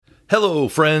Hello,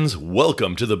 friends.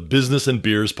 Welcome to the Business and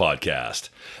Beers podcast.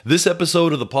 This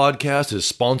episode of the podcast is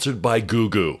sponsored by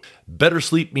GooGoo. Better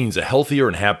sleep means a healthier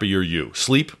and happier you.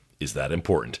 Sleep is that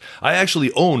important. I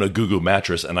actually own a GooGoo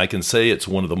mattress, and I can say it's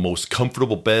one of the most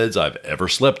comfortable beds I've ever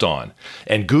slept on.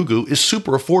 And GooGoo is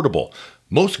super affordable.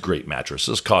 Most great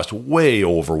mattresses cost way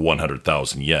over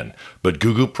 100,000 yen, but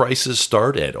GooGoo prices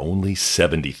start at only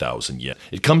 70,000 yen.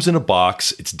 It comes in a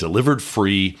box, it's delivered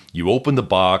free, you open the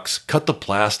box, cut the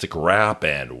plastic wrap,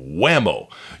 and whammo!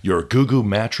 Your GooGoo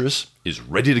mattress is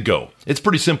ready to go. It's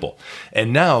pretty simple.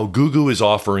 And now GooGoo is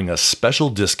offering a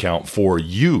special discount for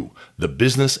you, the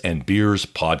Business and Beers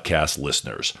podcast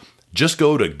listeners. Just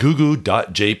go to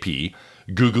googoo.jp.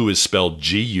 GooGoo is spelled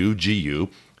G-U-G-U.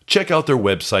 Check out their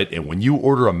website, and when you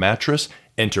order a mattress,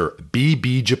 enter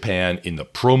BB Japan in the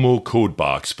promo code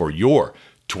box for your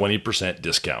 20%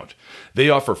 discount. They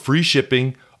offer free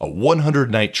shipping, a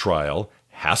 100-night trial,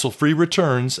 hassle-free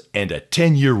returns, and a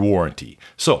 10-year warranty.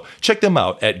 So check them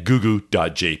out at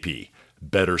googoo.jp.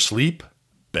 Better sleep,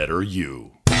 better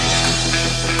you.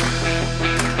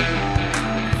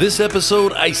 This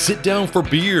episode, I sit down for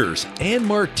beers and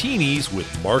martinis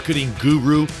with marketing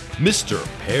guru, Mr.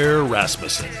 Per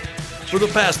Rasmussen. For the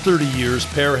past 30 years,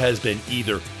 Per has been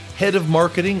either head of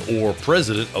marketing or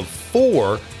president of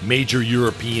 4 major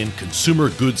European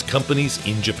consumer goods companies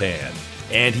in Japan.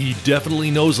 And he definitely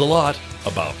knows a lot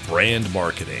about brand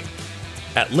marketing.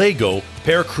 At Lego,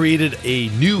 Per created a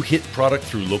new hit product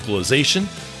through localization,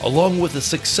 along with a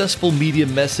successful media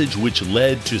message which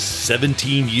led to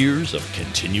 17 years of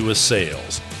continuous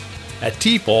sales. At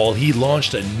Tefal, he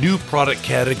launched a new product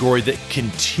category that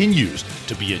continues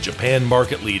to be a Japan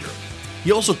market leader.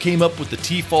 He also came up with the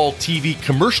Tefal TV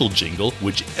commercial jingle,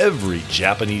 which every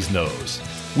Japanese knows.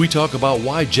 We talk about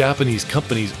why Japanese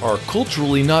companies are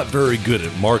culturally not very good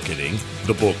at marketing,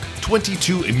 the book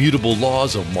 22 Immutable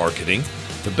Laws of Marketing,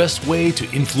 the best way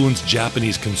to influence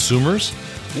Japanese consumers,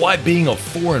 why being a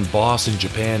foreign boss in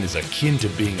Japan is akin to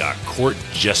being a court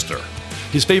jester,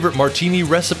 his favorite martini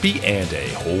recipe, and a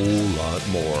whole lot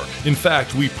more. In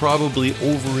fact, we probably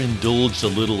overindulged a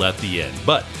little at the end,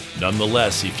 but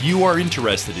nonetheless, if you are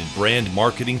interested in brand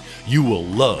marketing, you will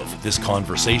love this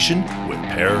conversation with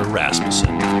Per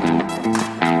Rasmussen.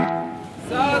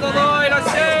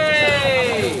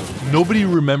 Nobody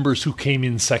remembers who came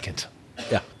in second.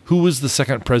 Yeah. Who was the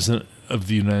second president of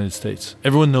the United States?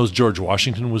 Everyone knows George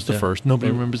Washington was the first.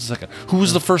 Nobody remembers the second. Who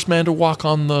was the first man to walk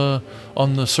on the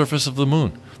surface of the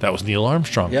moon? That was Neil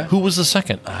Armstrong. Yeah. Who was the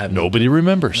second? Nobody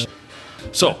remembers.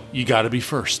 So you got to be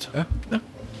first. Yeah.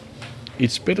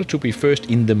 It's better to be first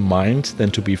in the mind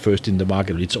than to be first in the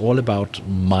market. It's all about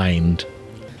mind.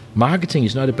 Marketing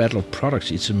is not a battle of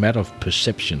products. It's a matter of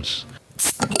perceptions.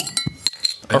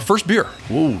 Our first beer.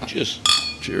 Whoa, cheers.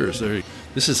 Cheers. There you go.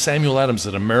 This is Samuel Adams,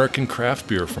 an American craft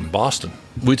beer from Boston.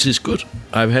 Which is good.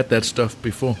 I've had that stuff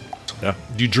before. Yeah.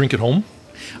 Do you drink at home?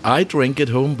 I drink at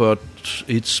home, but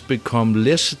it's become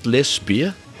less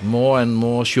beer, more and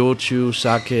more shochu,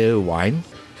 sake, wine.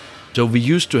 So we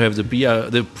used to have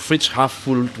the fridge half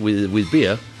full with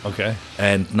beer. Okay.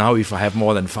 And now if I have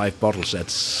more than 5 bottles,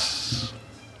 that's...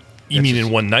 You mean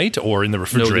in one night or in the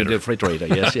refrigerator? No, in the refrigerator,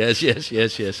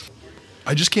 yes.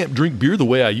 I just can't drink beer the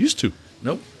way I used to.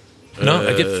 No. No,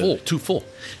 I get too full.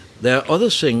 There are other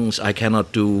things I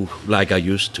cannot do like I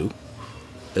used to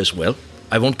as well.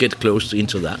 I won't get close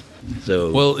into that.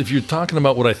 So, well, if you're talking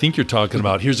about what I think you're talking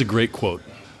about, here's a great quote.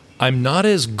 I'm not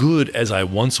as good as I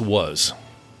once was,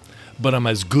 but I'm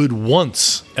as good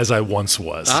once as I once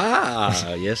was.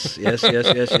 Yes.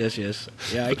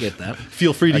 Yeah, I get that.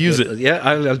 Feel free to use it. Yeah,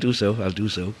 I'll do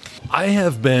so. I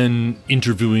have been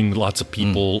interviewing lots of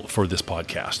people for this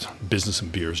podcast, Business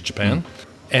and Beers Japan,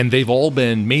 and they've all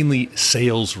been mainly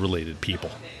sales-related people.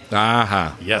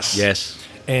 Aha. Yes.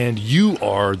 And you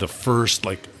are the first,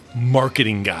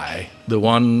 marketing guy. The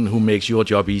one who makes your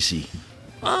job easy.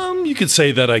 You could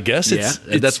say that, I guess. It's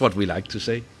that's what we like to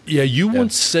say. Yeah, you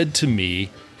once said to me,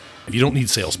 you don't need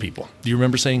salespeople. Do you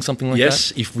remember saying something like that?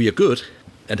 Yes, if we are good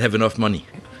and have enough money.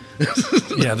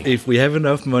 Yeah. If we have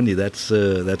enough money, that's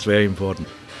very important.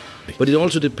 But it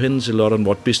also depends a lot on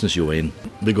what business you're in.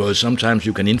 Because sometimes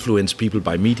you can influence people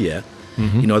by media.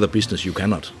 In other business, you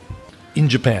cannot. In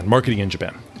Japan, marketing in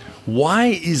Japan. Why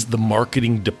is the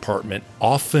marketing department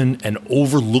often an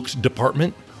overlooked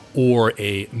department or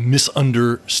a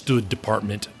misunderstood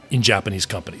department in Japanese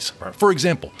companies? For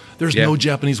example, there's no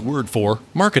Japanese word for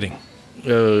marketing.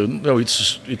 No,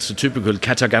 it's a typical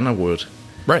katakana word.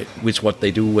 Right. Which is what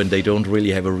they do when they don't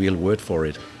really have a real word for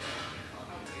it.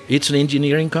 It's an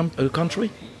engineering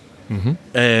country.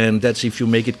 And that's if you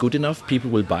make it good enough, people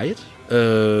will buy it.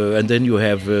 And then you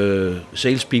have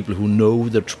salespeople who know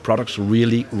the products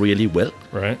really, really well.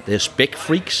 Right. They're spec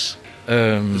freaks.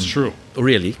 It's true.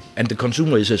 Really. And the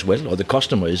consumer is as well, or the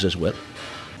customer is as well.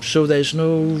 So there's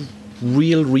no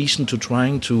real reason to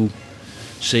trying to,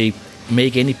 say,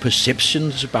 make any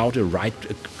perceptions about a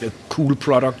cool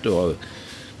product or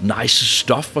nice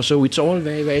stuff or so. It's all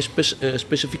very, very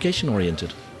specification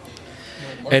oriented.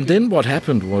 And then what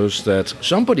happened was that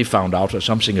somebody found out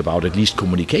something about at least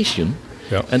communication,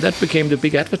 and that became the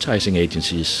big advertising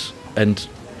agencies. And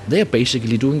they're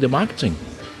basically doing the marketing,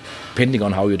 depending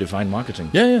on how you define marketing.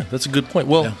 Yeah, that's a good point.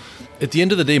 Well, at the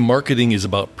end of the day, marketing is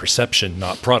about perception,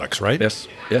 not products, right?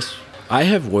 Yes. I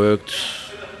have worked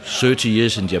 30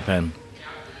 years in Japan.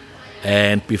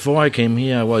 And before I came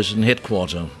here, I was in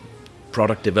headquarters,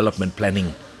 product development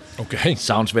planning. Okay.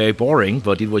 Sounds very boring,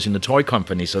 but it was in a toy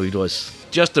company, so it was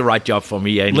just the right job for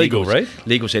me. And Lego, right?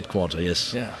 Lego's headquarters,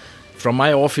 yes. Yeah. From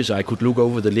my office, I could look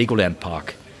over the Legoland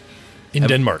park. In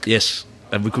Denmark? Yes,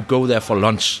 and we could go there for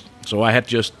lunch. So I had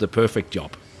just the perfect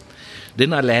job.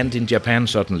 Then I landed in Japan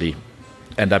suddenly,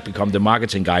 and I become the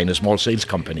marketing guy in a small sales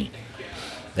company.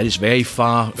 That is very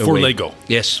far away. For Lego?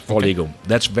 Yes, for Lego.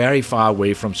 That's very far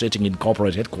away from sitting in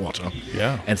corporate headquarters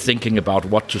and thinking about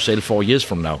what to sell 4 years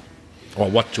from now,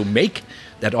 or what to make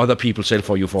that other people sell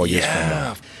for you 4 years from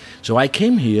now. So I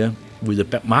came here with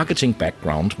a marketing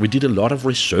background. We did a lot of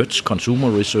research, consumer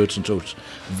research, and so it's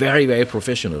very, very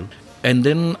professional. And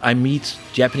then I meet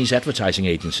Japanese advertising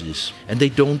agencies, and they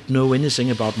don't know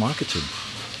anything about marketing.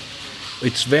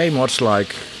 It's very much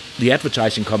like the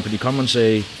advertising company come and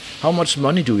say, how much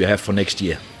money do you have for next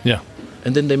year? Yeah.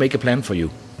 And then they make a plan for you.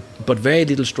 But very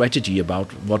little strategy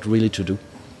about what really to do.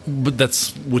 But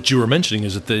that's what you were mentioning,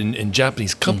 is that in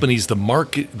Japanese companies, the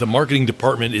marketing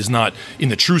department is not, in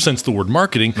the true sense of the word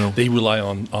marketing, they rely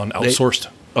on outsourced.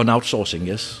 On outsourcing,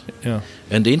 yes. Yeah.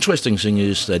 And the interesting thing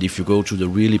is that if you go to the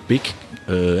really big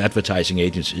advertising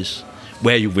agencies,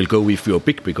 where you will go if you're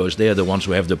big, because they are the ones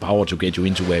who have the power to get you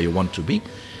into where you want to be,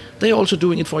 they're also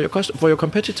doing it for your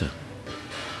competitor,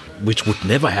 which would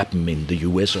never happen in the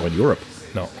US or in Europe.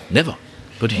 No. Never.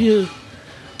 But here,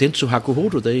 Dentsu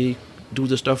Hakuhodo, they do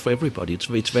the stuff for everybody. It's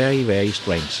very, very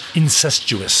strange.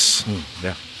 Incestuous.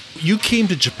 Yeah. You came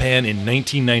to Japan in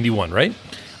 1991, right?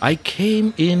 I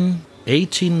came in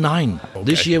 1989. Okay.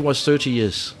 This year was 30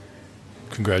 years.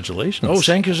 Congratulations. Oh,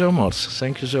 thank you so much.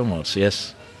 Thank you so much,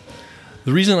 yes.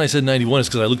 The reason I said 91 is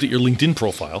because I looked at your LinkedIn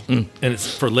profile, and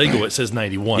it's for Lego, it says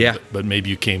 91, but maybe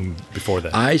you came before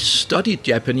that. I studied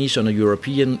Japanese on a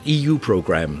European EU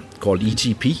program called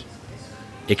ETP,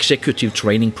 Executive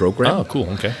Training Program. Oh, cool,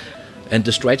 okay. And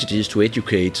the strategy is to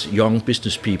educate young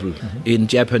business people in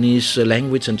Japanese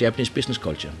language and Japanese business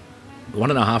culture.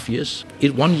 1.5 years.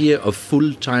 1 year of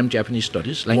full-time Japanese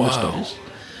studies, language studies.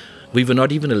 We were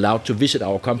not even allowed to visit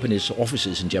our company's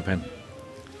offices in Japan.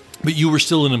 But you were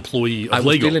still an employee of Lego. I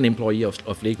was still an employee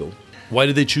of Lego. Why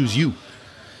did they choose you?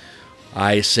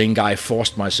 I think I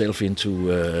forced myself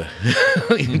into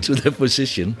into the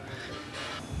position.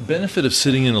 Benefit of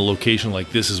sitting in a location like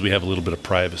this is we have a little bit of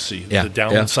privacy. Yeah, The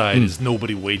downside is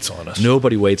nobody waits on us.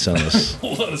 Nobody waits on us.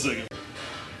 Hold on a second.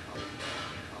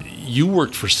 You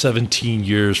worked for 17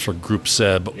 years for Group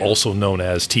Seb, also known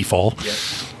as Tefal,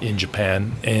 in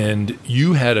Japan, and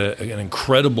you had an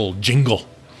incredible jingle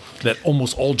that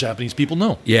almost all Japanese people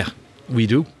know. Yeah, we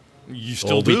do. You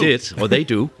still do. We did, or they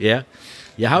do, yeah.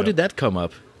 Yeah, how did that come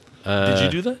up? Did you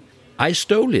do that? I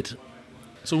stole it.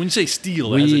 So when you say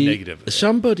steal, that has a negative.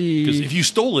 Somebody... Because if you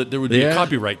stole it, there would be a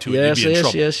copyright to it. Yes, You'd be in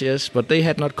trouble. yes. But they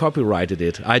had not copyrighted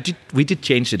it. We did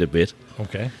change it a bit.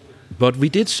 Okay. But we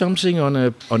did something on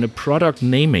a product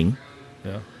naming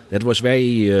that was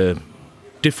very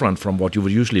different from what you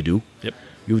would usually do. Yep.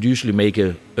 You would usually make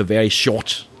a very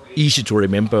short, easy to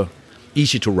remember,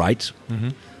 easy to write,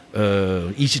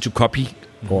 easy to copy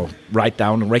or write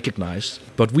down and recognize.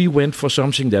 But we went for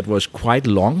something that was quite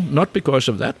long, not because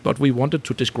of that, but we wanted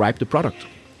to describe the product.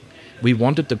 We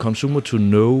wanted the consumer to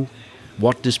know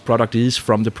what this product is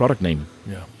from the product name.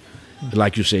 Yeah.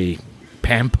 Like you say,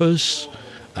 Pampers.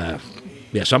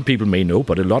 Some people may know,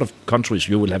 but a lot of countries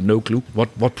you will have no clue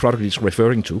what product it's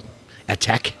referring to.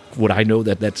 Attack, would I know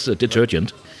that that's a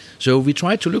detergent? So we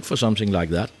tried to look for something like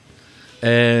that.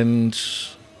 And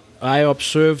I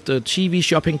observed a TV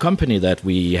shopping company that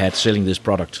we had selling this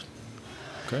product.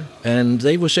 Okay. And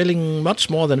they were selling much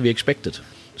more than we expected.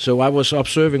 So I was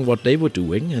observing what they were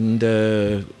doing, and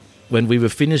when we were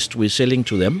finished with selling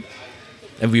to them,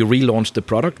 and we relaunched the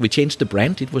product, we changed the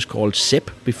brand. It was called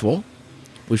Seb before,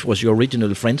 which was your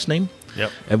original French name.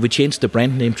 Yep. And we changed the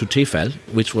brand name to Tefal,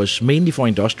 which was mainly for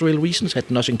industrial reasons, had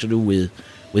nothing to do with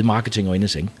marketing or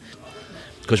anything.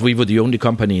 because we were the only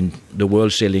company in the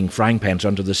world selling frying pans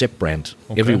under the Zepp brand.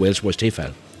 Okay. Everywhere else was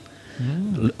Tefal.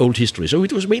 Old history. So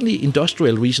it was mainly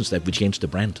industrial reasons that we changed the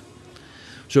brand.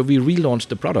 So we relaunched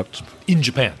the product. In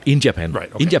Japan? In Japan.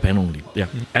 Right, okay. In Japan only, yeah.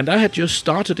 And I had just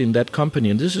started in that company,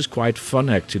 and this is quite fun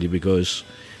actually, because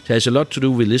it has a lot to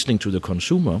do with listening to the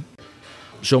consumer.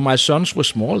 So my sons were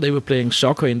small, they were playing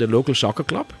soccer in the local soccer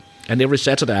club, and every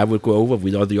Saturday I would go over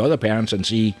with all the other parents and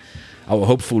see our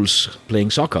hopefuls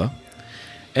playing soccer.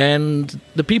 And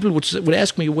the people would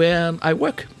ask me where I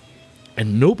work.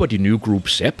 And nobody knew Group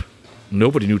Zepp.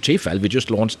 Nobody knew Tefal. We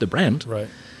just launched the brand. Right.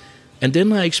 And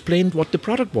then I explained what the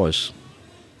product was.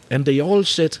 And they all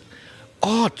said,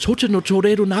 Tote no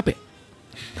Torero Nabe.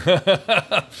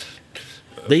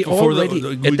 They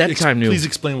already, at that time, knew. Please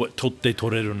explain what Tote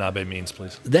Torero Nabe means,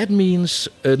 please. That means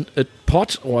a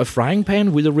pot or a frying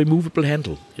pan with a removable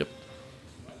handle. Yep.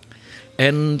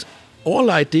 And all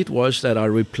I did was that I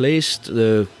replaced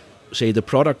the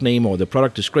product name or the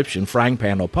product description, frying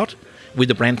pan or pot, with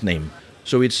the brand name.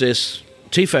 So it says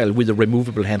Tefal with a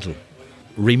removable handle.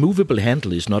 Removable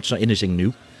handle is not anything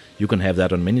new. You can have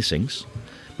that on many things.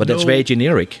 But that's very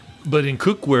generic. But in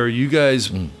cookware, you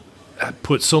guys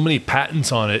put so many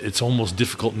patents on it, it's almost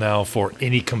difficult now for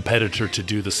any competitor to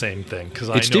do the same thing.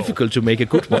 It's difficult to make a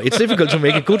good one. It's difficult to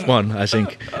make a good one, I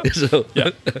think. So, yeah.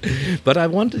 But I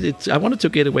wanted to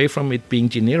get away from it being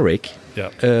generic,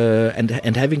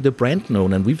 and having the brand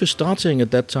known. And we were starting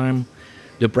at that time.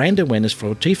 The brand awareness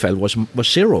for Tefal was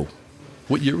zero.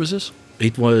 What year was this?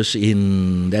 It was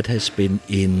that has been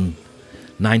in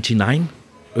 99,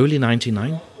 early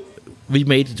 99. We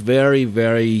made it very,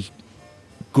 very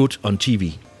good on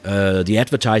TV. The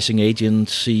advertising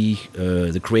agency,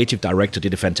 the creative director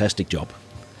did a fantastic job.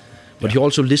 But he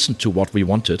also listened to what we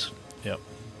wanted. Yeah.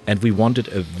 And we wanted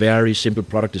a very simple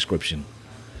product description.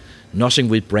 Nothing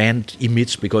with brand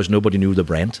image because nobody knew the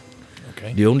brand.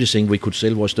 Okay. The only thing we could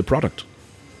sell was the product.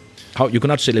 You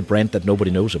cannot sell a brand that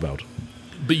nobody knows about.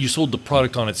 But you sold the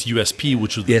product on its USP,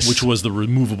 which was the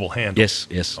removable handle.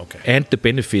 Yes. Okay. And the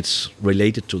benefits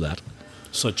related to that.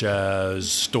 Such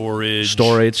as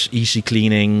storage. Easy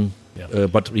cleaning. Yeah.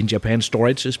 But in Japan,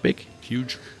 storage is big.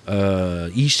 Huge.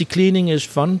 Easy cleaning is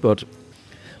fun, but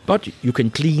you can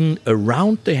clean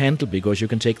around the handle because you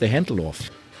can take the handle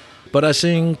off. But I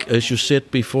think, as you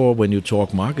said before, when you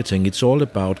talk marketing, it's all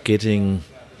about getting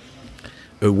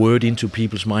a word into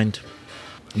people's mind.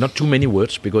 Not too many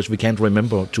words, because we can't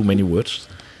remember too many words.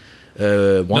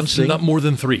 Not more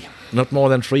than 3. Not more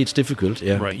than 3, it's difficult,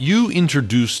 yeah. Right. You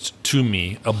introduced to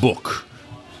me a book,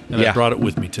 and I brought it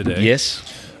with me today. Yes.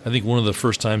 I think one of the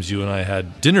first times you and I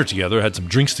had dinner together, had some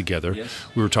drinks together,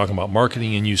 we were talking about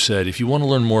marketing, and you said, if you want to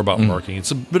learn more about marketing,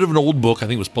 it's a bit of an old book. I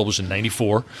think it was published in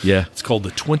 94. Yeah. It's called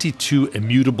The 22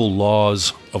 Immutable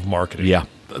Laws of Marketing. Yeah.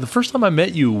 The first time I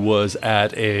met you was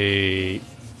at a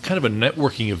kind of a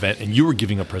networking event, and you were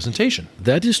giving a presentation.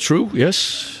 That is true,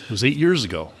 yes. It was 8 years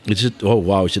ago. Is it? Oh,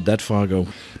 wow, is it that far ago?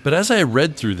 But as I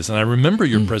read through this, and I remember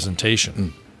your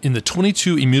presentation, in the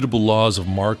 22 Immutable Laws of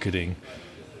Marketing,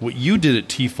 what you did at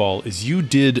Tefal is you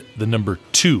did the number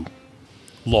 2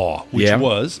 law,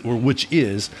 which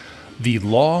is the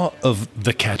law of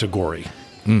the category.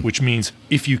 Which means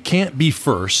if you can't be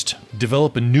first,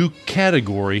 develop a new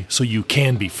category so you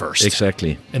can be first.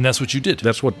 Exactly. And that's what you did.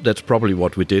 That's probably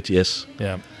what we did, yes.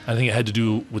 Yeah. I think it had to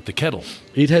do with the kettle.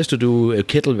 It has to do with a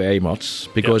kettle very much,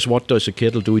 because what does a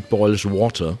kettle do? It boils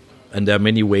water, and there are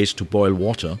many ways to boil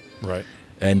water. Right.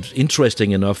 And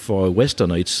interesting enough for a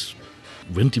Westerner,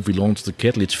 when did we launch the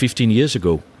kettle? It's 15 years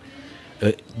ago.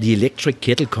 The electric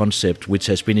kettle concept, which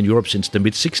has been in Europe since the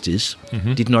mid-60s,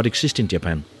 did not exist in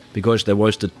Japan. Because there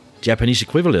was the Japanese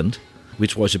equivalent,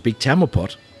 which was a big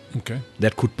thermopot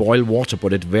that could boil water,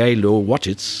 but at very low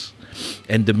wattage.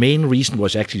 And the main reason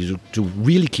was actually to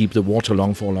really keep the water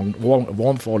warm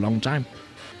for a long time.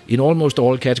 In almost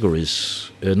all categories,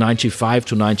 95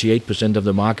 to 98% of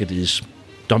the market is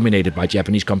dominated by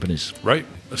Japanese companies. Right,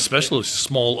 especially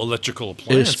small electrical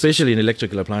appliances. Especially in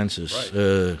electrical appliances.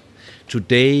 Right.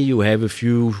 Today you have a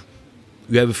few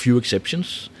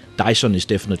exceptions. Dyson is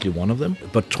definitely one of them.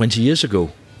 But 20 years ago,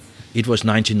 it was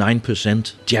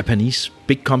 99% Japanese,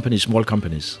 big companies, small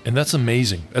companies. And that's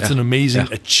amazing. That's an amazing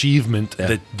achievement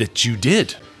that you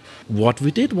did. What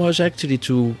we did was actually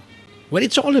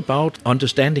it's all about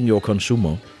understanding your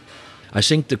consumer. I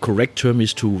think the correct term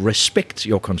is to respect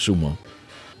your consumer.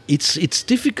 It's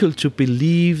difficult to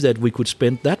believe that we could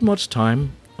spend that much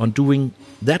time on doing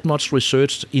that much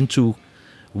research into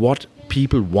what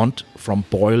people want from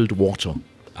boiled water.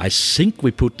 I think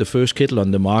we put the first kettle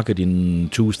on the market in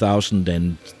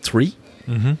 2003,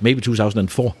 maybe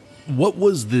 2004. What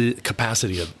was the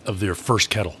capacity of their first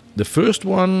kettle? The first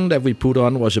one that we put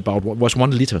on was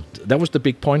 1 liter. That was the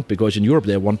big point, because in Europe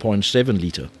they're 1.7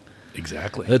 liter.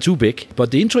 Exactly. They're too big.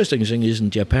 But the interesting thing is in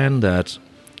Japan that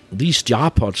these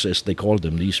jar pots, as they call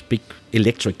them, these big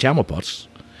electric thermopots,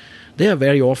 they are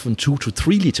very often 2 to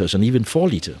 3 liters and even 4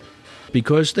 liter,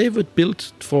 because they were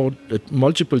built for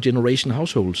multiple generation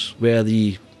households where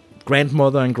the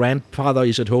grandmother and grandfather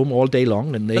is at home all day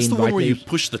long, and That's the one where you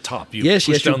push the top. You yes,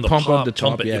 push you down the pump on the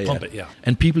pump top. it, pump it, yeah.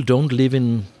 And people don't live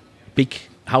in big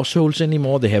households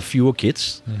anymore. They have fewer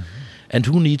kids. Mm-hmm. And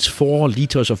who needs 4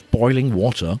 liters of boiling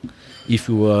water if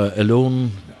you are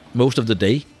alone most of the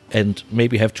day and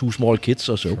maybe have 2 small kids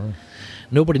or so? Sure.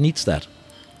 Nobody needs that.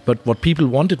 But what people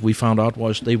wanted, we found out,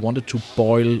 was they wanted to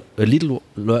boil a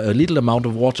little amount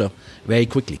of water very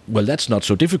quickly. Well, that's not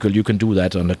so difficult. You can do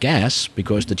that on a gas,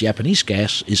 because the Japanese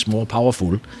gas is more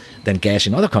powerful than gas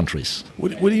in other countries.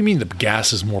 What do you mean the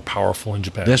gas is more powerful in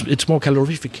Japan? It's more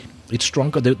calorific. It's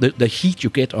stronger. The heat you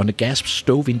get on a gas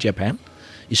stove in Japan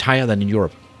is higher than in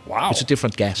Europe. Wow. It's a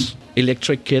different gas.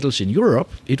 Electric kettles in Europe,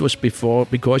 it was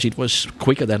because it was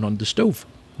quicker than on the stove.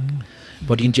 Mm.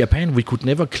 But in Japan, we could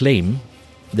never claim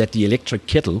that the electric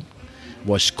kettle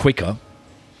was quicker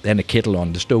than a kettle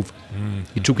on the stove. Mm.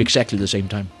 It took exactly the same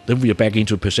time. Then we are back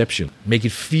into perception. Make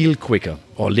it feel quicker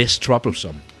or less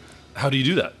troublesome. How do you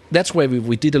do that? That's where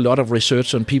we did a lot of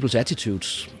research on people's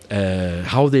attitudes.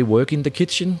 How they work in the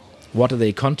kitchen. What are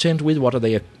they content with? What are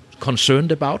they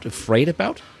concerned about, afraid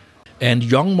about? And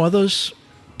young mothers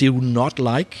do not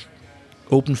like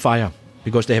open fire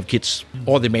because they have kids. Mm.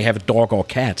 Or they may have a dog or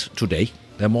cat today.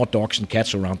 There are more dogs and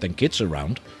cats around than kids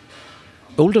around.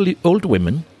 Old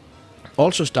women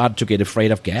also started to get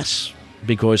afraid of gas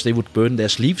because they would burn their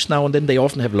sleeves now and then. They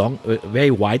often have long,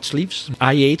 very wide sleeves.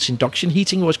 IH, induction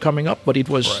heating, was coming up, but it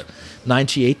was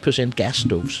 98% gas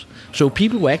stoves. So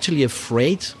people were actually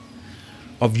afraid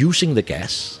of using the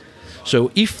gas.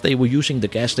 So if they were using the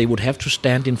gas, they would have to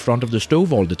stand in front of the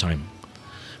stove all the time,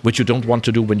 which you don't want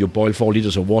to do when you boil 4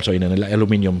 liters of water in an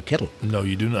aluminium kettle. No,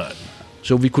 you do not.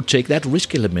 So we could take that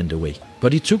risk element away.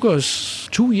 But it took us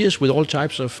 2 years with all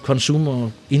types of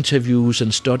consumer interviews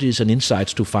and studies and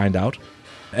insights to find out.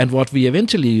 And what we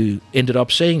eventually ended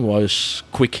up saying was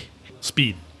quick.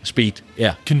 Speed,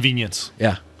 yeah. Convenience.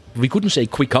 Yeah. We couldn't say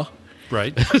quicker.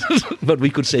 Right. But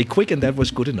we could say quick, and that was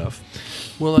good enough.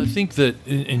 Well, I think that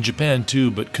in Japan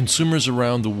too, but consumers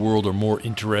around the world are more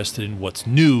interested in what's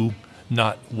new,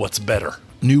 not what's better.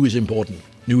 New is important.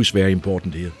 New is very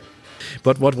important here.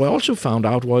 But what we also found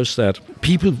out was that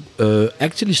people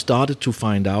actually started to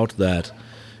find out that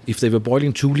if they were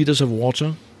boiling 2 liters of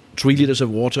water, 3 liters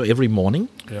of water every morning,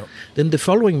 then the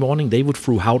following morning they would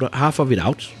throw half of it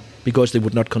out because they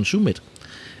would not consume it.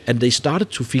 And they started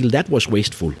to feel that was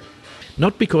wasteful.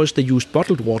 Not because they used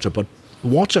bottled water, but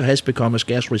water has become a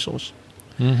scarce resource.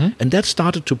 Mm-hmm. And that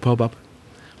started to pop up,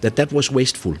 that was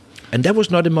wasteful. And that was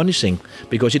not a money thing,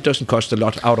 because it doesn't cost a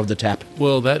lot out of the tap.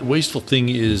 Well, that wasteful thing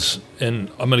is, and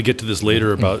I'm going to get to this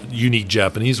later about unique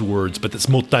Japanese words, but that's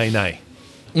mottainai.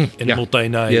 And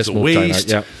mottainai is a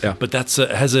waste, but that's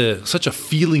has such a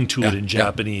feeling to it in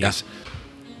Japanese. Yeah.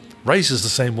 Rice is the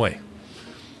same way.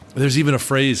 There's even a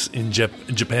phrase in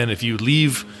Japan, if you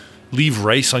leave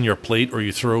rice on your plate or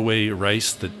you throw away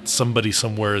rice, that somebody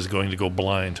somewhere is going to go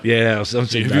blind. Yeah,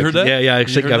 something. Have you heard that? Yeah, I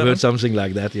think I've heard something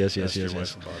like that. Yes.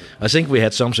 I think we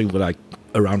had something like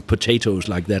around potatoes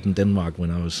like that in Denmark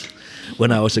when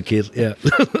I was a kid. Yeah.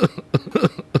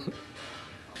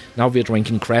 Now we're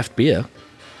drinking craft beer.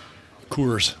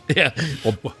 Coors. Yeah,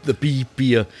 or the bee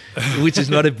beer, which is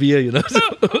not a beer, you know.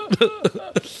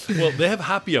 Well, they have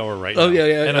happy hour right now.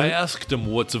 And I asked them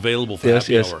what's available for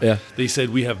happy hour. Yeah. They said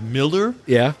we have Miller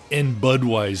and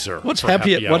Budweiser. What's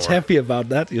happy about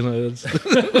that? You know,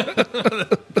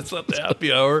 that's not the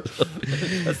happy hour.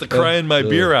 That's the crying my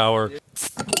beer hour.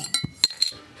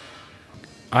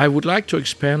 I would like to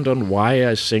expand on why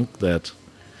I think that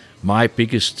my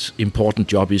biggest important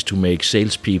job is to make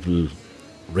salespeople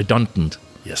redundant.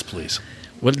 Yes, please.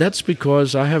 Well, that's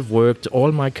because I have worked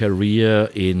all my career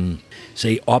in,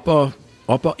 say, upper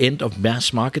end of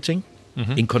mass marketing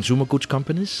in consumer goods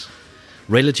companies,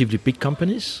 relatively big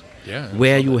companies,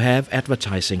 where you have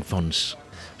advertising funds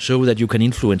so that you can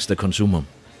influence the consumer.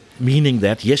 Meaning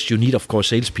that, yes, you need, of course,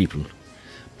 salespeople,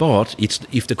 but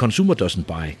if the consumer doesn't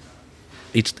buy,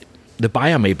 the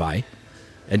buyer may buy,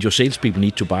 and your salespeople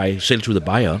need to sell to the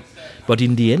buyer, but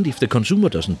in the end, if the consumer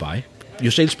doesn't buy,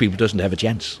 your salespeople doesn't have a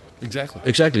chance.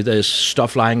 Exactly. There's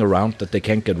stuff lying around that they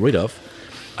can't get rid of.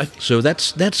 So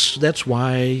that's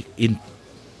why in,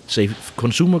 say,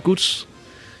 consumer goods,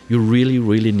 you really,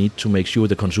 really need to make sure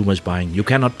the consumer is buying. You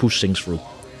cannot push things through.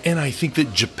 And I think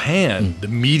that Japan, the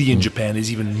media in Japan,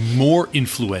 is even more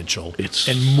influential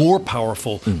and more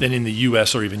powerful than in the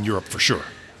US or even Europe, for sure.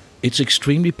 It's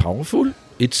extremely powerful.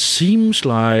 It seems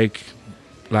like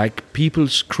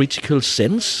people's critical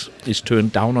sense is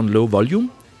turned down on low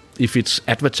volume if it's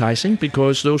advertising,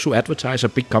 because those who advertise are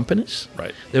big companies.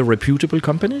 Right. They're reputable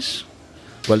companies.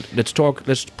 Well, let's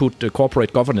put the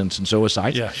corporate governance and so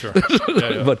aside. Yeah, sure.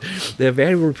 Yeah. But they're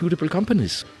very reputable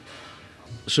companies.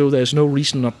 So there's no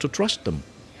reason not to trust them.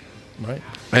 Right.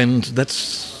 And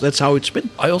that's how it's been.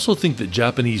 I also think that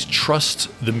Japanese trust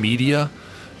the media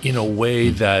in a way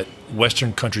that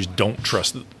Western countries don't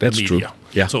trust the That's media. true.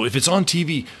 Yeah. So if it's on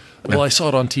TV, well, I saw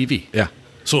it on TV. Yeah.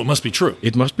 So it must be true.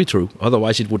 It must be true.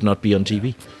 Otherwise, it would not be on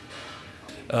TV.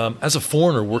 As a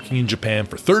foreigner working in Japan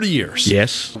for 30 years,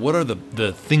 Yes. what are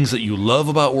the things that you love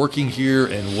about working here,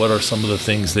 and what are some of the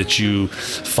things that you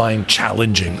find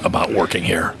challenging about working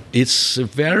here? It's a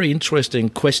very interesting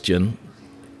question.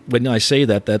 When I say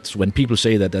that, when people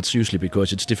say that, that's usually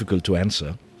because it's difficult to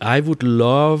answer. I would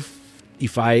love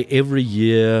if I every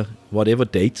year, whatever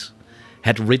date,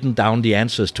 had written down the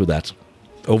answers to that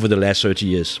over the last 30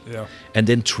 years. Yeah. And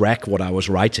then track what I was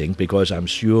writing, because I'm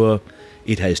sure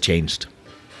it has changed.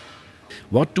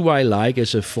 What do I like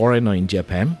as a foreigner in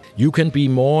Japan? You can be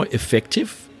more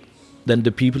effective than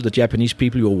the Japanese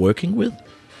people you're working with.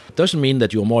 Doesn't mean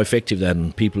that you're more effective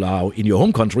than people are in your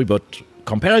home country, but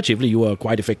comparatively you are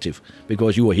quite effective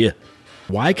because you are here.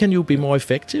 Why can you be more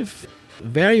effective?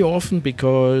 Very often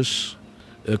because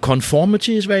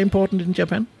conformity is very important in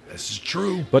Japan. This is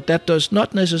true. But that does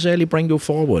not necessarily bring you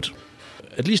forward,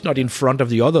 at least not in front of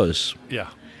the others. Yeah.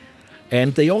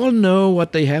 And they all know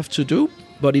what they have to do,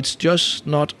 but it's just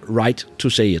not right to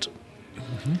say it.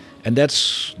 Mm-hmm. And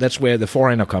that's where the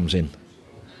foreigner comes in.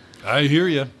 I hear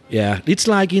you. Yeah, it's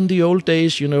like in the old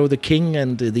days, the king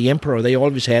and the emperor, they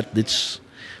always had this,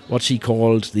 what's he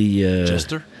called? The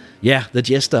Jester? Yeah, the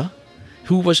jester,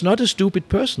 who was not a stupid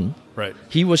person. Right.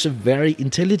 He was a very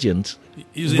intelligent...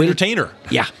 He was an entertainer.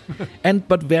 Yeah,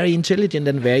 but very intelligent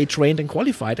and very trained and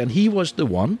qualified. And he was the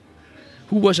one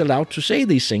who was allowed to say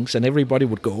these things, and everybody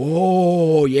would go,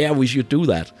 oh, yeah, we should do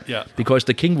that. Yeah. Because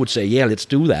the king would say, yeah, let's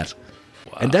do that.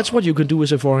 Wow. And that's what you can do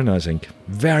as a foreigner, I think.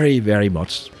 Very, very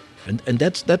much. And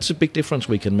that's a big difference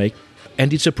we can make.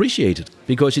 And it's appreciated,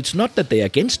 because it's not that they're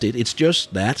against it, it's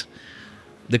just that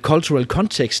the cultural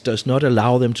context does not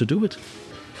allow them to do it.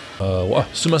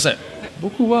 すみません。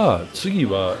僕は次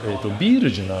は、ビー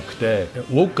ルじゃなくて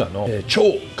ウォッカの、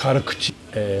超辛口、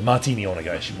マーティーニお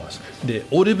願いします。で、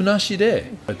オリーブなし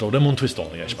で、レモンツイストお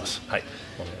願いします。はい。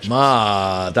お願いします。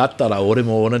まあだったら俺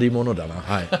も同じものだな。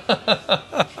はい。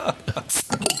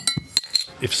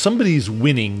If somebody's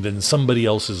winning, then somebody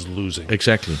else is losing.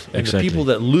 Exactly. And the people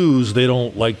that lose, they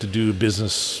don't like to do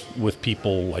business with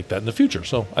people like that in the future.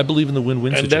 So I believe in the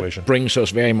win-win situation. And that brings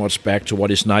us very much back to what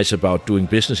is nice about doing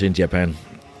business in Japan,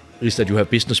 is that you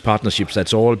have business partnerships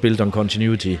that's all built on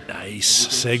continuity. Nice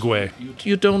segue.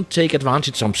 You don't take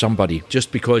advantage of somebody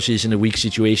just because he's in a weak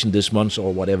situation this month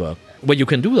or whatever. Well, you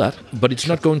can do that, but it's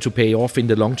not going to pay off in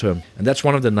the long term. And that's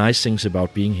one of the nice things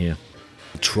about being here.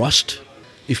 Trust.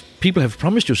 If people have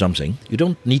promised you something, you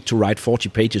don't need to write 40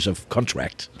 pages of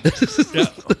contract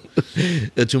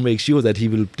to make sure that he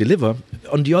will deliver.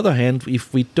 On the other hand,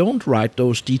 if we don't write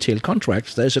those detailed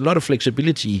contracts, there's a lot of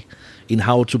flexibility in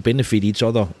how to benefit each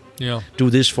other. Yeah. Do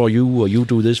this for you or you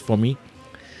do this for me.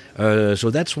 So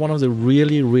that's one of the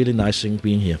really, really nice things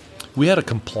being here. We had a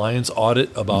compliance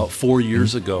audit about 4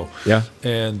 years ago. Yeah.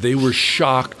 And they were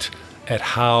shocked at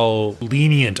how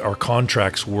lenient our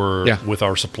contracts were with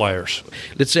our suppliers.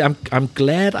 Let's say I'm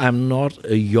glad I'm not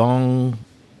a young,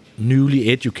 newly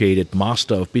educated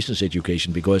master of business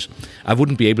education, because I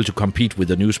wouldn't be able to compete with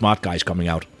the new smart guys coming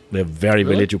out. They're very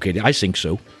well educated. I think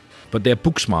so. But they're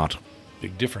book smart.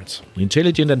 Big difference.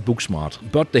 Intelligent and book smart.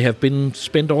 But they have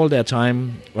spent all their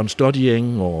time on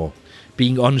studying or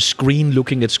being on screen,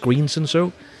 looking at screens and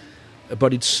so.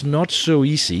 But it's not so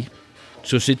easy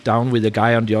to sit down with a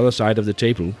guy on the other side of the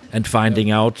table and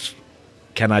finding out,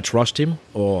 can I trust him,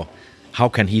 or how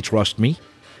can he trust me?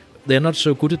 They're not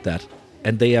so good at that.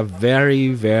 And they are very,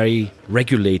 very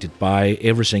regulated by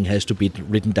everything has to be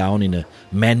written down in a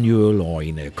manual or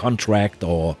in a contract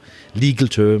or legal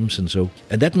terms and so.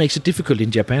 And that makes it difficult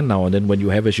in Japan now and then when you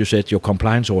have, as you said, your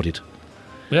compliance audit.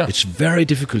 Yeah. It's very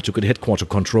difficult to get headquarter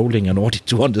controlling an audit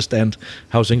to understand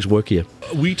how things work here.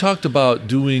 We talked about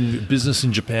doing business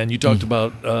in Japan. You talked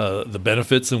about the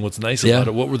benefits and what's nice about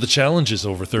it. What were the challenges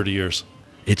over 30 years?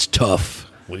 It's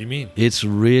tough. What do you mean? It's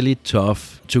really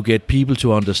tough to get people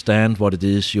to understand what it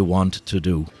is you want to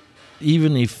do.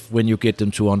 even if when you get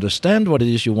them to understand what it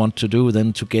is you want to do,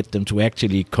 then to get them to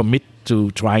actually commit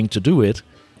to trying to do it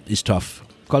is tough.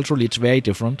 Culturally, it's very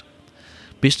different.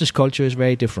 Business culture is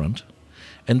very different.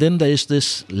 And then there is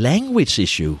this language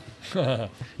issue.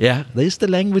 Yeah, there is the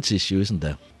language issue, isn't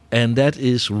there? And that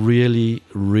is really,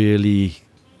 really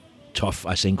tough,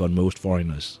 I think, on most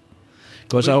foreigners.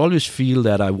 Because I always feel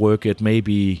that I work at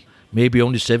maybe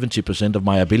only 70% of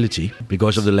my ability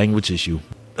because of the language issue.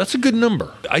 That's a good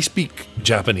number. I speak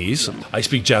Japanese. I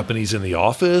speak Japanese in the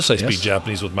office. I speak Yes.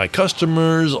 Japanese with my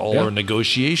customers, all our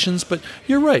negotiations. But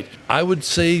you're right. I would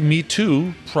say me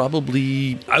too.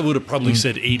 I would have probably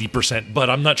said 80%, but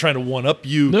I'm not trying to one-up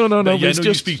you. No. Yeah, I know It's you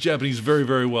just- speak Japanese very,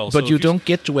 very well. But so you if don't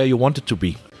get to where you want it to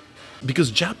be.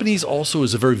 Because Japanese also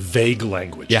is a very vague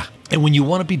language. Yeah. And when you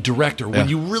want to be direct or when Yeah.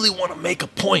 you really want to make a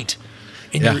point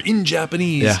and Yeah. you're in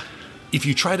Japanese, Yeah. if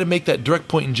you try to make that direct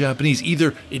point in Japanese,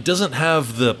 either it doesn't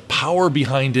have the power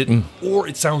behind it or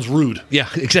it sounds rude. Yeah,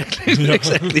 exactly.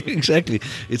 Exactly.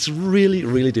 It's really,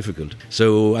 really difficult.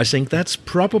 So I think that's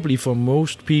probably for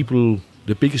most people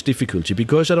the biggest difficulty,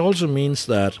 because that also means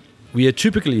that we are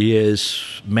typically here as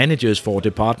managers for a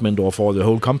department or for the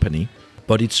whole company,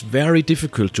 but it's very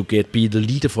difficult to be the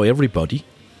leader for everybody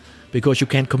because you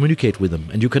can't communicate with them,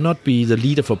 and you cannot be the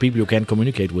leader for people you can't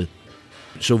communicate with.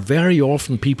 So very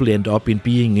often people end up in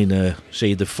being in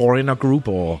the foreigner group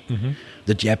or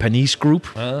the Japanese group,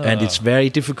 and it's very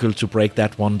difficult to break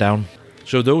that one down.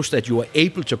 So those that you are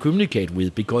able to communicate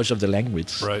with because of the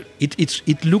language, Right.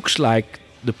 it looks like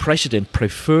the president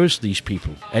prefers these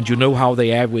people, and you know how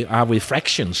they are with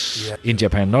fractions in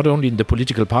Japan, not only in the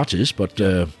political parties but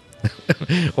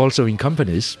also in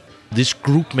companies. This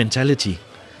group mentality,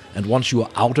 and once you are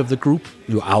out of the group,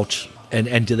 you're out.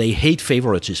 And they hate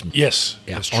favoritism. Yes,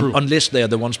 that's true. Unless they're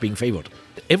the ones being favored.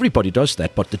 Everybody does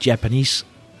that, but the Japanese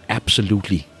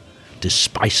absolutely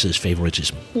despises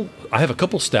favoritism. I have a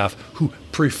couple staff who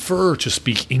prefer to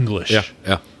speak English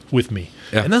with me.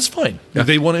 Yeah. And that's fine. Yeah.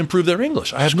 They want to improve their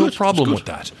English. I have no good. problem It's with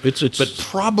that. It's- But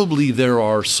probably there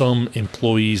are some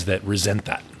employees that resent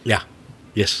that. Yeah.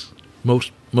 Yes.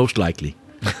 Most likely.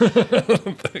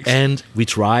 And we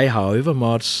try, however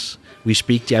much we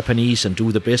speak Japanese and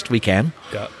do the best we can.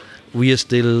 Yeah. We are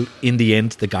still, in the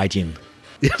end, the gaijin.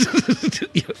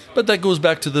 But that goes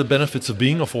back to the benefits of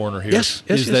being a foreigner here. Yes,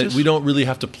 yes, is yes, that yes. we don't really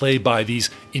have to play by these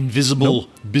invisible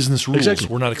business rules. Exactly.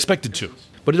 We're not expected to.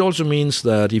 But it also means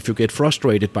that if you get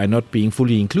frustrated by not being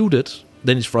fully included,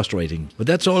 then it's frustrating. But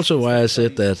that's also why I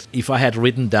said that if I had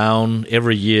written down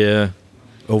every year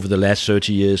over the last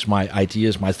 30 years my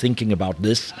ideas, my thinking about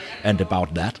this and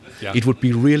about that, it would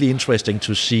be really interesting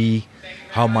to see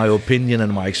how my opinion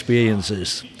and my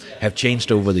experiences have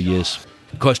changed over the years.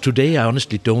 Because today I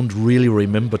honestly don't really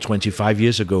remember 25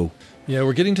 years ago. Yeah,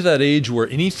 we're getting to that age where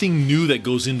anything new that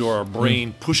goes into our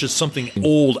brain pushes something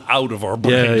old out of our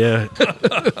brain. Yeah.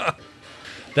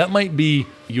 That might be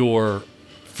your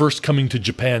first coming to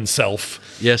Japan self.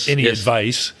 Yes, Any yes.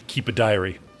 advice? Keep a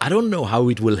diary. I don't know how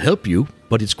it will help you,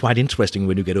 but it's quite interesting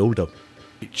when you get older.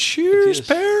 Cheers,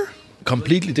 Pear.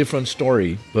 Completely different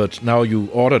story, but now you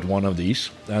ordered one of these.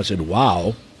 I said,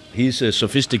 wow, he's a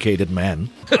sophisticated man.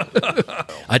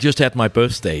 I just had my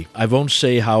birthday. I won't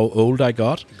say how old I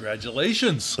got,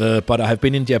 Congratulations. but I have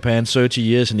been in Japan 30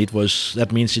 years, and that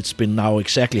means it's been now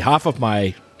exactly half of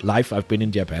my life I've been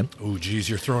in Japan. Oh, geez,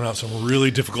 you're throwing out some really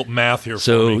difficult math here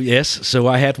So, for me. yes, so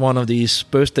I had one of these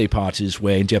birthday parties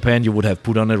where in Japan you would have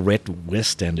put on a red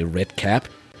vest and a red cap.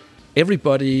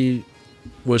 Everybody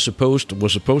was supposed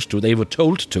to, they were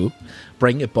told to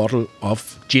bring a bottle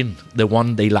of gin, the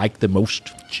one they liked the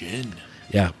most. Gin.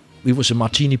 Yeah, it was a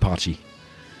martini party.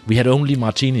 We had only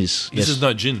martinis. This yes. is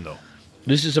not gin, though.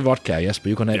 This is a vodka, yes, but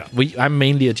you can have. Yeah. I'm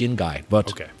mainly a gin guy, but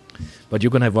Okay. But you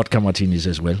can have vodka martinis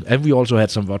as well, and we also had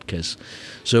some vodkas.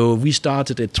 So we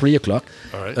started at 3:00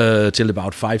 All right. till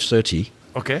about 5:30,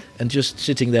 Okay. and just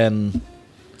sitting there and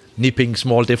nipping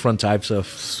small different types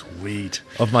Sweet.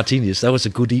 of martinis. That was a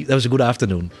good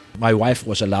afternoon. My wife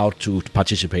was allowed to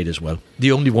participate as well,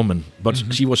 the only woman, but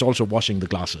she was also washing the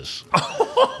glasses.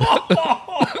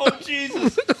 Oh,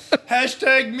 Jesus.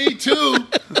 Hashtag me too.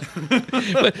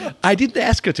 I didn't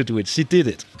ask her to do it; she did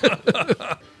it.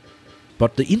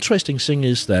 But the interesting thing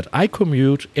is that I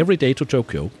commute every day to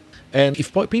Tokyo, and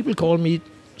if people call me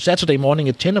Saturday morning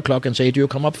at 10:00 and say, "Do you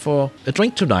come up for a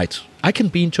drink tonight?" I can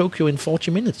be in Tokyo in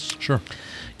 40 minutes. Sure.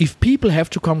 If people have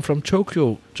to come from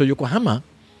Tokyo to Yokohama,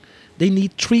 they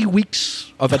need 3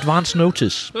 weeks of advance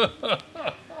notice.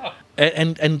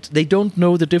 And they don't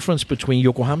know the difference between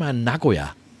Yokohama and Nagoya,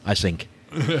 I think.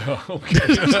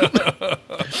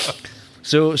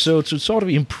 So to sort of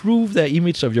improve the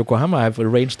image of Yokohama, I've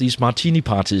arranged these martini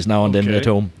parties now and then at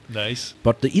home. Nice.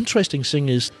 But the interesting thing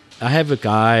is, I have a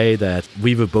guy that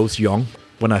we were both young.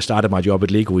 When I started my job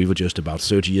at Lego, we were just about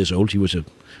 30 years old. He was a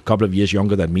couple of years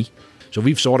younger than me. So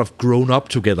we've sort of grown up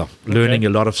together, learning a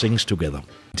lot of things together.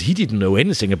 He didn't know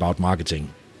anything about marketing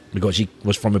because he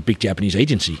was from a big Japanese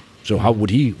agency. So how would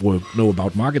he know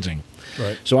about marketing?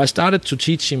 Right. So I started to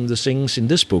teach him the things in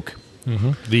this book.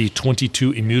 The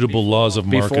 22 Immutable Laws of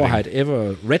Marketing. Before I'd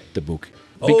ever read the book.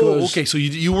 Okay. So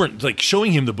you weren't like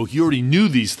showing him the book. You already knew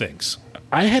these things.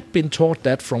 I had been taught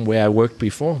that from where I worked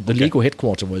before. The Lego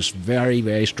headquarters was very,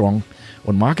 very strong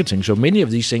on marketing. So many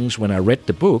of these things, when I read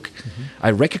the book,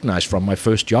 I recognized from my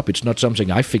first job. It's not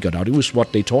something I figured out. It was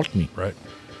what they taught me. Right.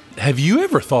 Have you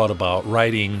ever thought about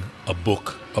writing a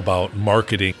book about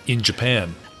marketing in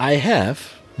Japan? I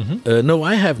have. No,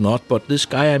 I have not. But this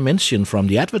guy I mentioned from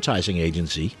the advertising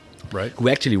agency, Right. who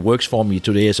actually works for me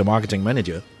today as a marketing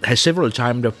manager, has several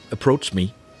times approached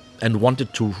me and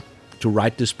wanted to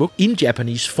write this book in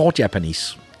Japanese for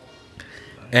Japanese.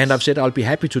 And I've said I'll be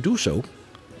happy to do so,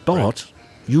 but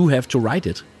you have to write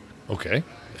it. Okay.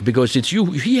 Because it's you.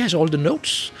 He has all the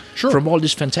notes Sure. from all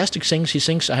these fantastic things he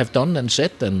thinks I have done and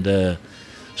said. And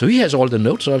so he has all the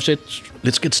notes. So I've said,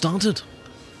 let's get started.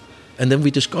 And then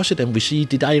we discuss it and we see,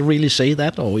 did I really say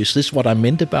that? Or is this what I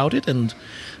meant about it? And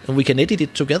we can edit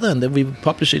it together and then we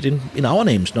publish it in our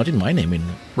names, not in my name,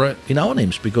 in our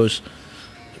names. Because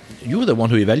you were the one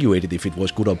who evaluated if it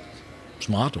was good or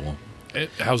smart. Or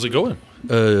How's it going?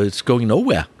 it's going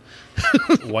nowhere.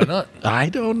 Why not? I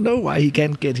don't know why he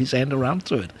can't get his hand around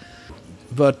to it.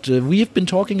 But we have been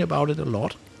talking about it a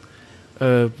lot.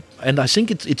 And I think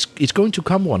it's going to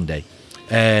come one day.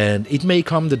 And it may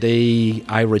come the day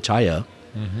I retire,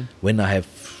 when I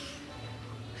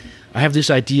have this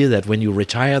idea that when you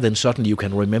retire, then suddenly you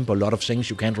can remember a lot of things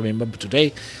you can't remember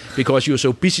today, because you're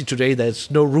so busy today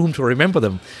there's no room to remember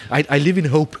them. I live in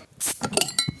hope.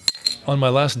 On my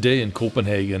last day in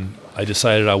Copenhagen, I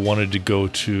decided I wanted to go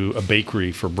to a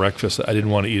bakery for breakfast. I didn't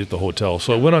want to eat at the hotel.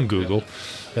 So I went on Google,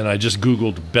 and I just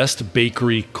Googled Best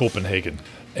Bakery Copenhagen.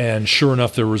 And sure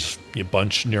enough, there was a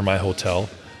bunch near my hotel.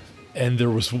 And there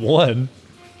was one,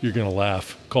 you're going to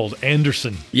laugh, called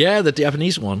Anderson. Yeah, the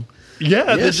Japanese one.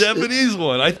 Yeah, Yes. the Japanese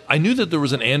one. I knew that there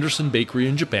was an Anderson bakery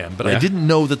in Japan, but I Yeah. didn't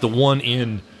know that the one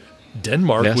in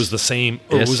Denmark Yes. was the same,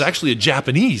 or Yes. was actually a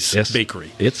Japanese Yes.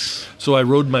 bakery. It's... So I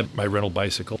rode my rental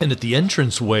bicycle, and at the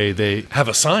entranceway, they have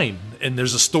a sign, and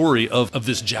there's a story of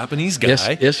this Japanese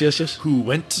guy Yes. who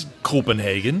went to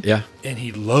Copenhagen, Yeah. and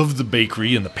he loved the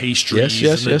bakery and the pastries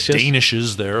and the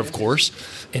Danishes there, of course,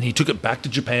 and he took it back to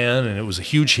Japan, and it was a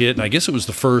huge hit, and I guess it was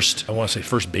the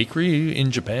first bakery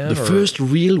in Japan? The first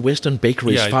real Western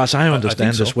bakery, Yeah, as far as I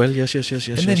understand think so. as well. Yes.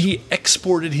 And then he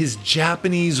exported his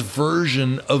Japanese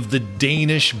version of the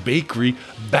Danish bakery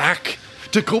back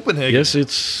to Copenhagen. Yes,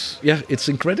 it's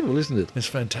incredible, isn't it? It's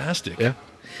fantastic. Yeah.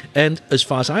 And as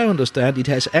far as I understand, it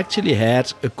has actually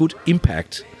had a good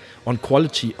impact on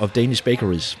quality of Danish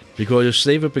bakeries, because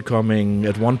they were becoming,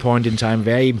 at one point in time,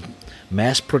 very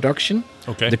mass production.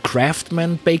 Okay. The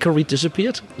Craftsman bakery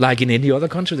disappeared. Like in any other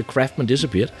country, the Craftsman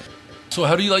disappeared. So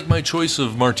how do you like my choice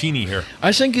of martini here?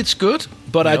 I think it's good,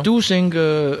 but I do think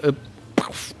a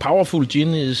powerful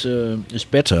gin is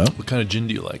better. What kind of gin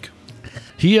do you like?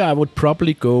 Here I would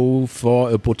probably go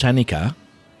for a Botanica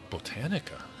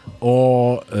Botanica.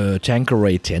 or a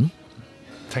Tanqueray 10.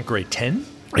 Tanqueray 10?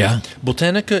 Yeah.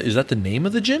 Botanica, is that the name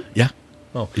of the gin? Yeah.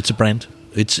 Oh. It's a brand.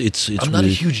 It's I'm not a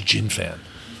huge gin fan.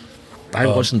 I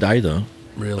wasn't either.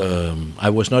 Really? I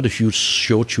was not a huge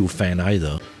shochu fan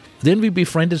either. Then we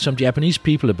befriended some Japanese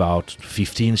people about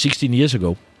 15, 16 years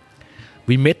ago.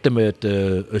 We met them at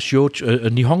a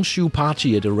Nihonshu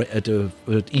party at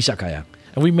Izakaya.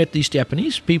 And we met these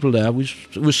Japanese people there.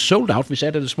 It was sold out. We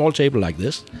sat at a small table like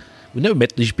this. We never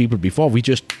met these people before. We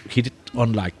just hit it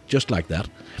on just like that.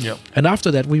 Yep. And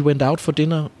after that, we went out for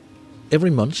dinner every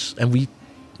month, and we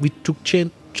took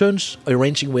turns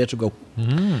arranging where to go.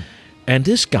 Mm. And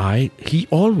this guy, he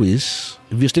always,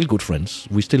 we're still good friends,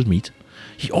 we still meet,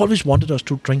 he always wanted us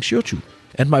to drink shochu.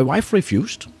 And my wife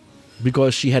refused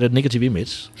because she had a negative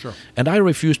image. Sure. And I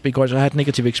refused because I had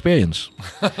negative experience.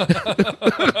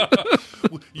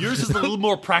 Yours is a little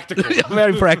more practical.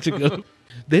 Very practical.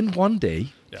 Then one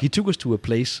day, he took us to a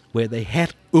place where they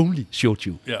had only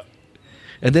shochu. Yeah.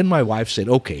 And then my wife said,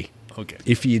 okay,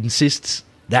 if he insists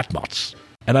that much.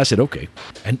 And I said, okay.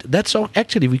 And that's all.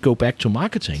 Actually, we go back to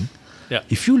marketing. Yeah.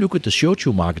 If you look at the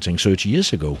shochu marketing 30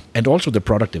 years ago, and also the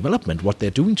product development, what they're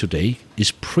doing today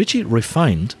is pretty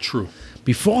refined. True.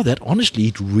 Before that, honestly,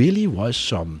 it really was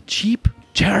some cheap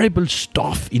terrible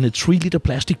stuff in a 3-liter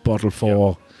plastic bottle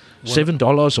for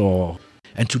 $7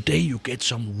 and today you get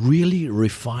some really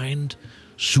refined,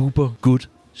 super good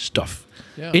stuff.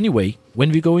 Yeah. Anyway,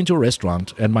 when we go into a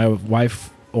restaurant and my wife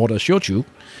orders shochu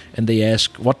and they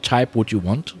ask, what type would you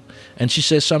want? And she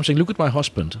says something, look at my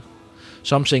husband,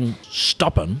 something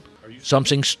stubborn,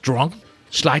 something strong,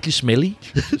 slightly smelly.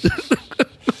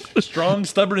 Strong,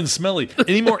 stubborn, and smelly.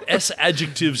 Any more S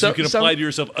adjectives you can apply to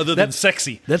yourself other than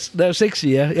sexy? That's sexy,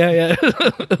 yeah.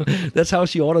 That's how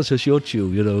she orders her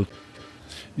shochu, you know.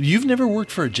 You've never worked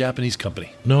for a Japanese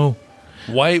company. No.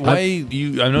 Why I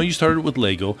know you started with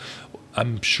Lego.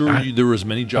 I'm sure there was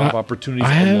many job opportunities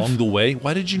along the way.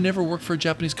 Why did you never work for a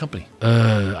Japanese company?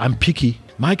 I'm picky.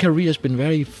 My career has been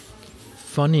very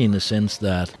funny in the sense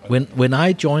that when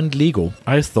I joined Lego,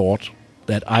 I thought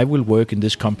that I will work in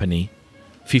this company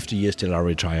 50 years till I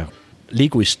retire.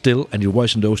 Lego is still, and it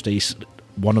was in those days,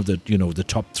 one of the the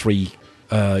top 3.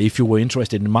 If you were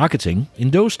interested in marketing,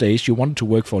 in those days you wanted to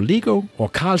work for Lego or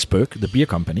Carlsberg, the beer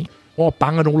company, or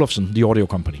Bang & Olufsen, the audio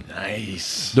company.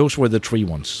 Nice. Those were the 3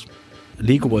 ones.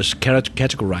 Lego was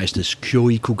categorized as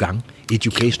Kyoikugan,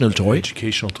 educational toy.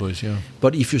 Educational toys, yeah.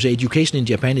 But if you say education in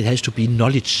Japan, it has to be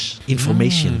knowledge,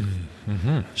 information.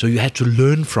 So you had to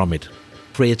learn from it.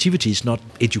 Creativity is not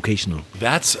educational.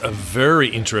 That's a very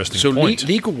interesting point. So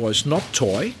Lego was not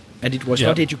toy, and it was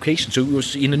not education. So it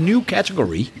was in a new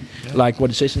category, like what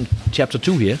it says in chapter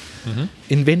 2 here.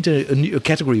 Invent a new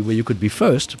category where you could be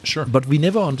first. Sure. But we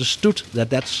never understood that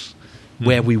that's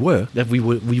where we were, that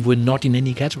we were not in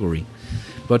any category.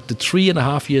 But the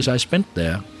 3.5 years I spent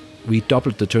there, we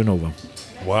doubled the turnover.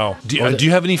 Wow. Do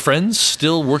you have any friends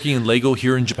still working in Lego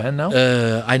here in Japan now?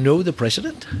 I know the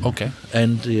president. Okay.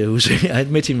 And I had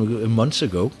met him months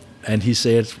ago. And he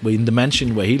said, in the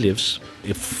mansion where he lives,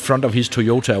 in front of his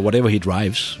Toyota or whatever he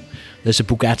drives, there's a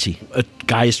Bugatti. A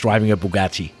guy is driving a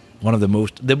Bugatti, one of the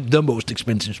most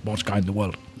expensive sports car in the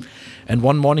world. And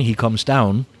one morning he comes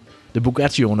down, the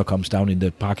Bugatti owner comes down in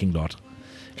the parking lot,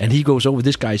 and he goes over,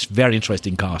 this guy's very interested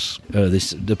in cars,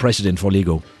 the president for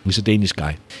Lego. He's a Danish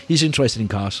guy. He's interested in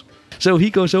cars. So he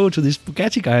goes over to this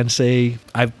Bugatti guy and say,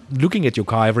 I'm looking at your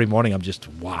car every morning, I'm just,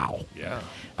 wow. Yeah.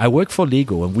 I work for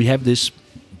Lego, and we have this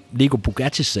Lego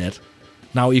Bugatti set.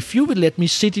 Now, if you will let me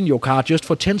sit in your car just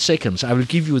for 10 seconds, I will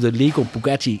give you the Lego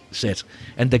Bugatti set.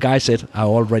 And the guy said, I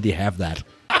already have that.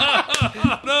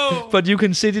 No. But you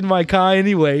can sit in my car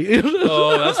anyway.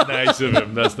 Oh, that's nice of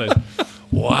him. That's nice.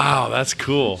 Wow, that's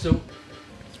cool. So,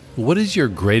 what is your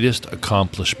greatest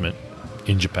accomplishment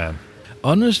in Japan?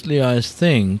 Honestly, I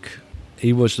think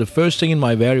it was the first thing in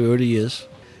my very early years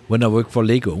when I worked for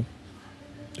Lego.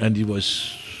 And it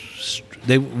was...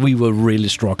 we were really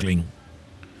struggling.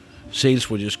 Sales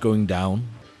were just going down.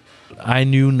 I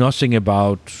knew nothing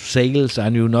about sales. I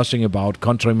knew nothing about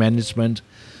country management.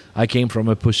 I came from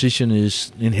a position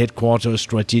in headquarters,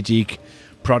 strategic,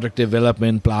 product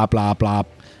development, blah, blah, blah.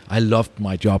 I loved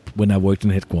my job when I worked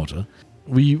in headquarters.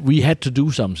 We had to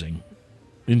do something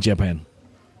in Japan.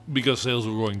 Because sales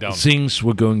were going down. Things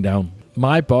were going down.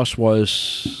 My boss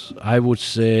was, I would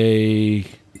say...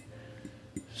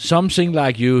 something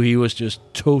like you, he was just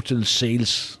total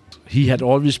sales. He had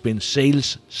always been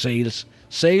sales,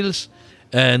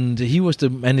 and he was the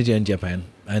manager in Japan,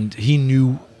 and he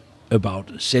knew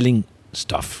about selling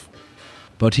stuff,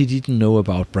 but he didn't know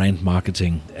about brand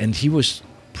marketing, and he was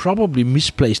probably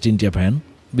misplaced in Japan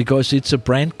because it's a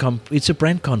brand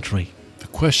country.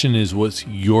 The question is, what's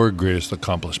your greatest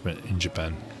accomplishment in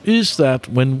Japan? Is that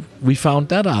when we found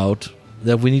that out,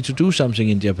 that we need to do something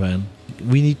in Japan,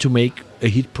 we need to make a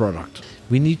hit product.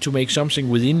 We need to make something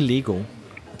within Lego,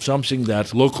 something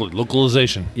that...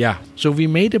 Localization. Yeah. So we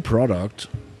made a product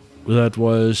that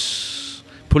was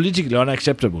politically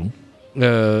unacceptable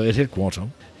at headquarters.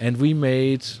 And we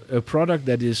made a product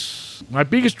that is... My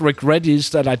biggest regret is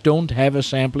that I don't have a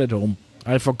sample at home.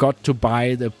 I forgot to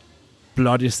buy the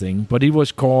bloody thing. But it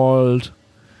was called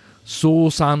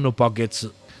Sosan no Buckets,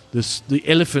 the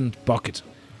elephant bucket.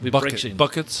 Buckets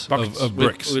of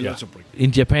bricks. With lots of bricks.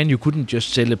 In Japan, you couldn't just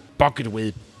sell a bucket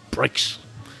with bricks.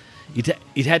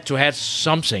 It had to have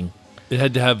something. It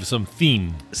had to have some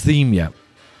theme. Yeah.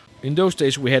 In those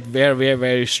days, we had very, very,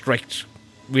 very strict.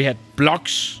 We had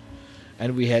blocks,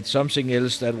 and we had something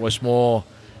else that was more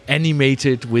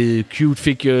animated with cute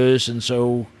figures, and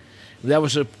so that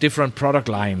was a different product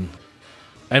line.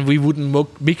 And we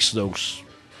wouldn't mix those.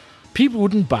 People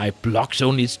wouldn't buy blocks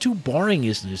only. It's too boring,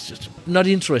 isn't it? It's just not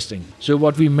interesting. So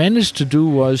what we managed to do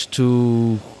was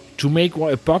to make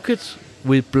a bucket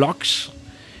with blocks,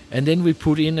 and then we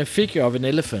put in a figure of an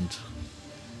elephant,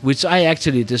 which I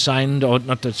actually designed, or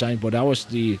not designed, but I was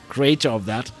the creator of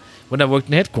that when I worked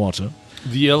in headquarters.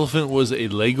 The elephant was a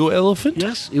Lego elephant?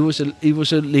 Yes, it was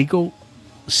a Lego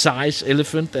size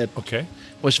elephant that Okay.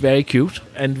 was very cute,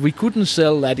 and we couldn't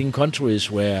sell that in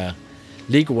countries where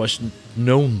Lego was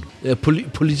known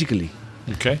politically.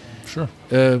 Okay, sure.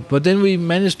 But then we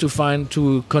managed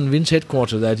to convince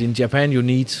headquarters that in Japan you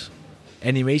need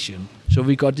animation. So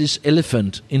we got this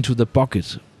elephant into the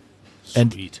bucket,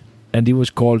 Sweet. and it was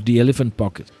called the Elephant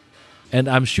Bucket. And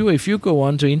I'm sure if you go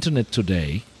onto internet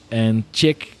today and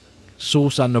check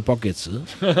Sosa no Buckets,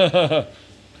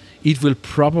 it will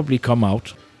probably come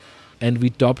out. And we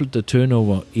doubled the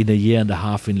turnover in a year and a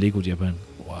half in Lego Japan.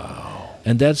 Wow.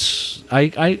 And that's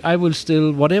I will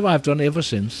still, whatever I've done ever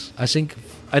since, I think,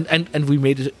 and we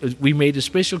made a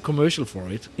special commercial for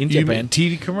it in You Japan. mean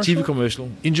TV commercial? TV commercial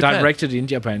In Japan? directed in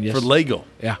Japan. Yes, For Lego.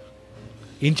 yeah,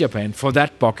 in Japan for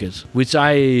that bucket, which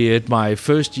I at my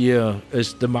first year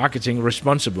as the marketing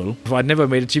responsible. I'd never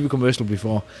made a TV commercial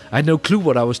before. I had no clue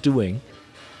what I was doing.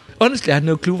 Honestly, I had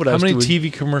no clue what I How was many doing.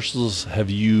 TV commercials have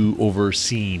you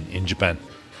overseen in Japan?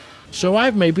 So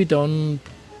I've maybe done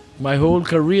my whole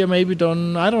career. Maybe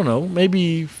done, I don't know,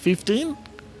 maybe 15.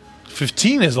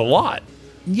 15 is a lot.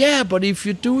 Yeah, but if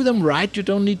you do them right, you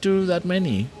don't need to do that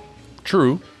many.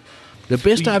 True. The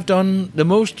best I've done, the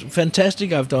most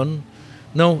fantastic I've done.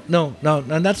 No,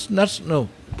 and that's no.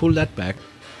 Pull that back.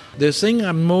 The thing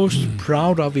I'm most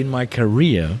proud of in my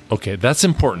career. Okay, that's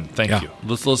important. Thank Yeah. you.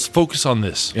 Let's focus on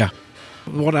this. Yeah.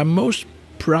 What I'm most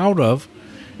proud of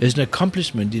as an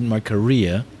accomplishment in my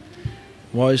career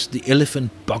was the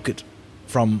Elephant Bucket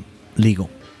from Lego.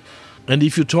 And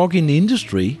if you talk in the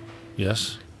industry,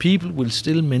 Yes. people will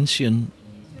still mention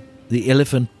the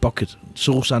Elephant Bucket,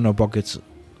 Sosa no Buckets.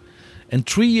 And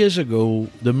 3 years ago,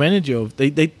 the manager,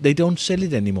 they don't sell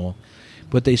it anymore,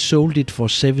 but they sold it for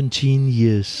 17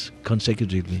 years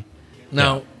consecutively.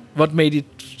 Now, what made it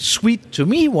sweet to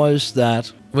me was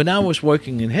that when I was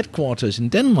working in headquarters in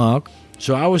Denmark,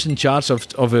 so I was in charge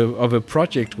of a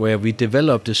project where we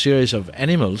developed a series of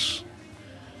animals,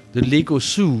 the Lego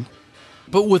Zoo.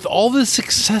 But with all the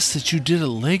success that you did at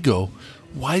Lego,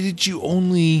 why did you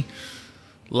only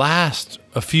last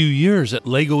a few years at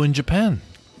Lego in Japan?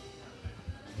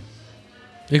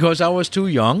 Because I was too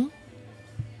young,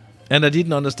 and I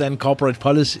didn't understand corporate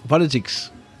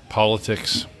politics.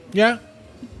 Politics. Yeah,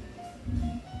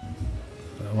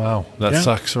 Wow, that Yeah.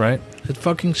 sucks, right? it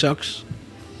fucking sucks.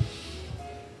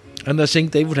 And I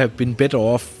think they would have been better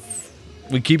off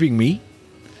with keeping me,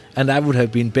 and I would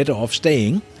have been better off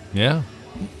staying. Yeah.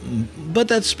 But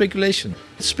that's speculation.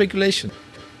 It's speculation.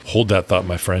 Hold that thought,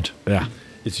 my friend. Yeah.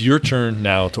 It's your turn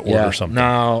now to order something.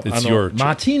 Now, It's your turn.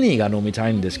 マーティーニが飲みた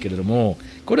いんですけれども、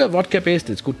これはウォッカベース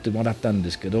で作ってもらったんで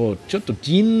すけど、ちょっと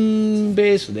ジン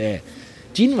ベースで、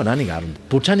ジンは何があるんだ？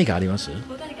ボタニカあります？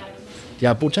ボタニカあります。じ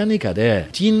ゃあボタニカで、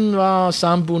ジンは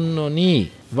3分の2、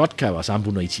ウォッカは3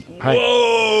分の1。は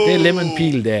い。で、レモンピ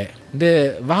ールで、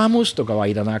で、ワームスとかは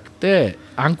いらなくて、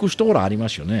アンクストーラーありま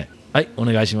すよね。はい、お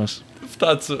願いします。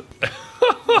2つ。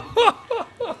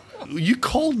You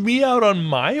called me out on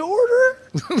my order?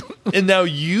 And now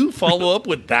you follow up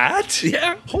with that?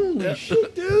 Yeah. Holy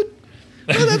shit, dude.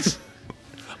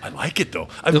 I like it, though.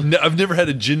 I've never had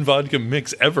a gin vodka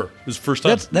mix ever. This is the first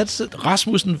time. That's a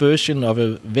Rasmussen version of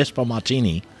a Vesper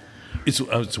Martini. It's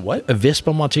what? A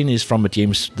Vesper Martini is from the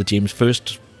James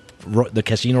first, the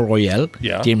Casino Royale,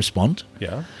 Yeah. James Bond.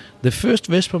 Yeah. The first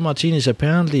Vesper Martini is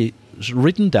apparently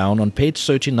written down on page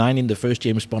 39 in the first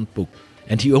James Bond book.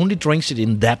 And he only drinks it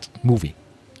in that movie.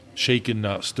 Shaken,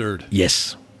 not stirred.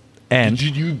 Yes. And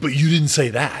But you didn't say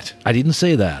that. I didn't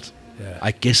say that. Yeah.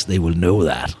 I guess they will know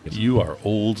that. You are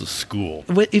old school.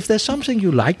 Well, if there's something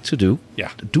you like to do,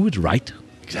 Yeah. do it right.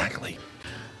 Exactly.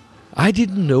 I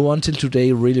didn't know until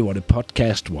today really what a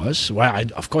podcast was. Well,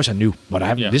 of course I knew, but I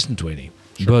haven't Yeah. listened to any.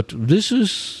 But this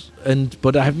is,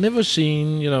 but I have never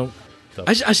seen,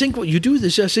 I think what you do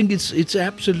this, I think it's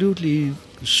absolutely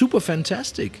super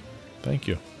fantastic. Thank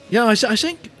you. Yeah, I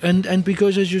think, and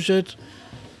because as you said,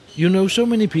 you know so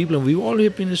many people, and we've all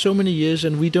been here so many years,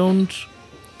 and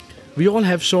we all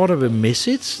have sort of a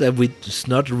message that it's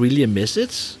not really a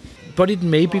message, but it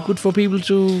may be good for people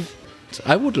to,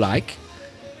 I would like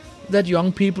that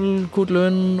young people could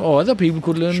learn, or other people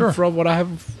could learn Sure. from what I have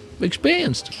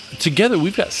experienced. Together,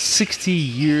 we've got 60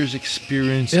 years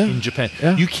experience Yeah. in Japan.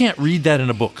 Yeah. You can't read that in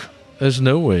a book. There's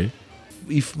no way.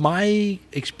 If my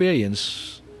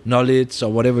experience, knowledge,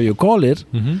 or whatever you call it,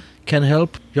 can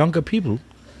help younger people,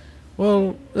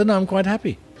 well, then I'm quite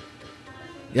happy.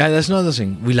 Yeah, that's another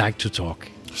thing. We like to talk.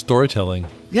 Storytelling.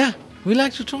 Yeah, we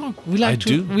like to talk. We like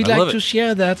do. We I like love to it.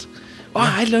 share that. Oh,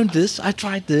 I learned this. I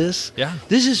tried this. Yeah.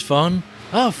 This is fun.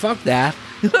 Oh, fuck that.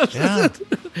 Yeah.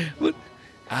 But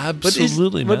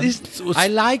Absolutely, but man. I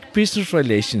like business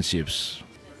relationships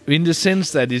in the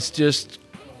sense that it's just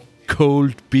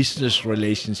cold business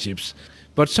relationships.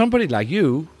 But somebody like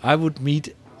you, I would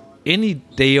meet any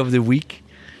day of the week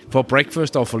for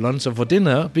breakfast or for lunch or for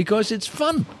dinner because it's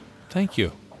fun. Thank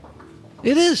you.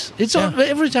 It is. It's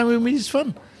every time we meet, it's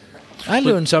fun. I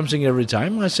learn something every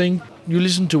time. I think you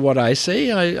listen to what I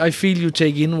say. I feel you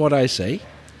take in what I say.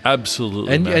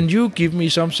 Absolutely, And you give me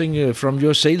something from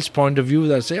your sales point of view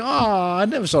that I say, I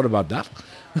never thought about that.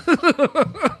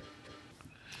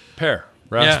 Per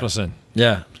Rasmussen.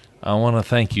 Yeah. I want to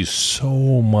thank you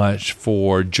so much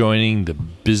for joining the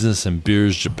Business and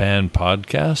Beers Japan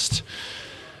podcast.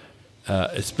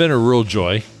 It's been a real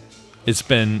joy. It's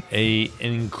been an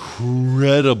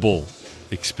incredible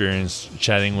experience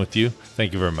chatting with you.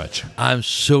 Thank you very much. I'm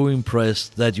so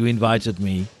impressed that you invited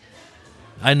me.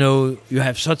 I know you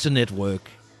have such a network,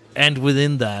 and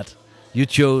within that, you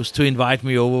chose to invite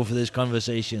me over for this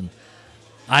conversation.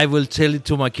 I will tell it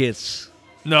to my kids.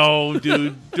 No,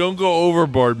 dude, don't go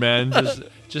overboard, man.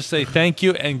 Just say thank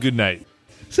you and good night.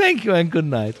 Thank you and good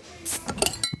night.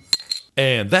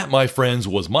 And that, my friends,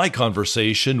 was my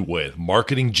conversation with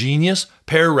marketing genius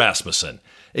Per Rasmussen.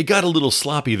 It got a little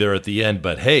sloppy there at the end,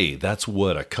 but hey, that's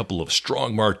what a couple of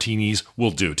strong martinis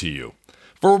will do to you.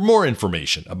 For more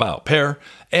information about Per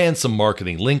and some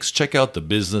marketing links, check out the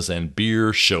Business and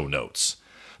Beer show notes.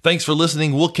 Thanks for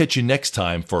listening. We'll catch you next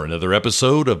time for another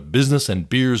episode of Business and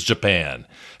Beers Japan.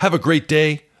 Have a great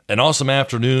day, an awesome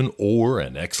afternoon, or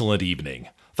an excellent evening.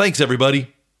 Thanks,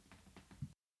 everybody.